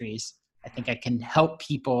cats from trees. I think I can help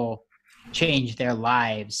people change their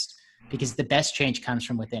lives because the best change comes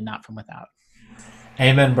from within, not from without.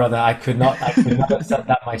 Amen, brother. I could not have said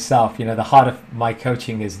that myself. The heart of my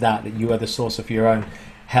coaching is that you are the source of your own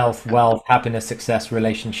health, wealth, happiness, success,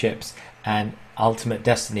 relationships, and ultimate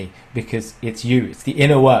destiny, because it's you. It's the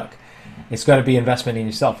inner work. It's got to be investment in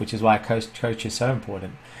yourself, which is why a coach is so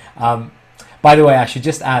important. By the way, I should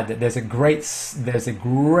just add that there's a great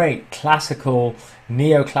classical,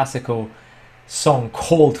 neoclassical song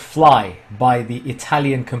called Fly by the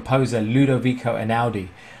Italian composer Ludovico Einaudi.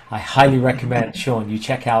 I highly recommend, Sean, you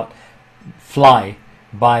check out Fly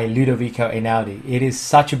by Ludovico Einaudi. It is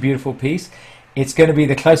such a beautiful piece. It's going to be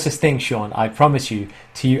the closest thing, Sean, I promise you,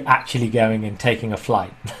 to you actually going and taking a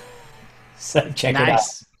flight. So check it out.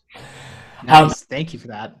 Nice. Thank you for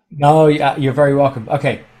that. No, you're very welcome.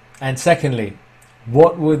 Okay. And secondly,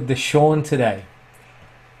 what would the Sean today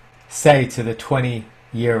say to the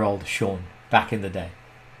 20-year-old Sean back in the day?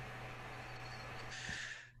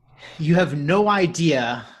 You have no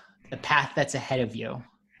idea the path that's ahead of you.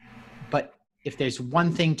 But if there's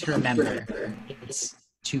one thing to remember, it's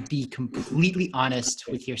to be completely honest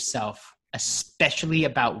with yourself, especially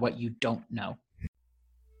about what you don't know.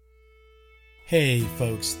 Hey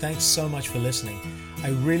folks, thanks so much for listening. I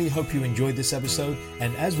really hope you enjoyed this episode,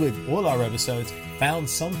 and as with all our episodes, found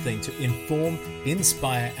something to inform,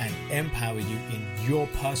 inspire, and empower you in your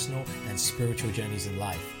personal and spiritual journeys in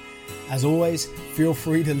life. As always, feel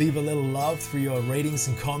free to leave a little love through your ratings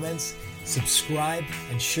and comments, subscribe,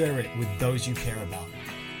 and share it with those you care about.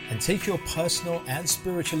 And take your personal and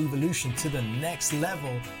spiritual evolution to the next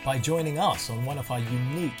level by joining us on one of our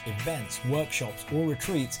unique events, workshops, or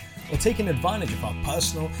retreats, or taking advantage of our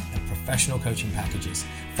personal and professional coaching packages.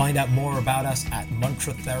 Find out more about us at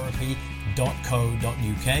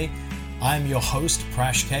mantratherapy.co.uk. I'm your host,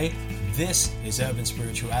 Prash K. This is Urban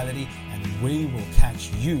Spirituality, and we will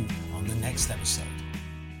catch you on the next episode.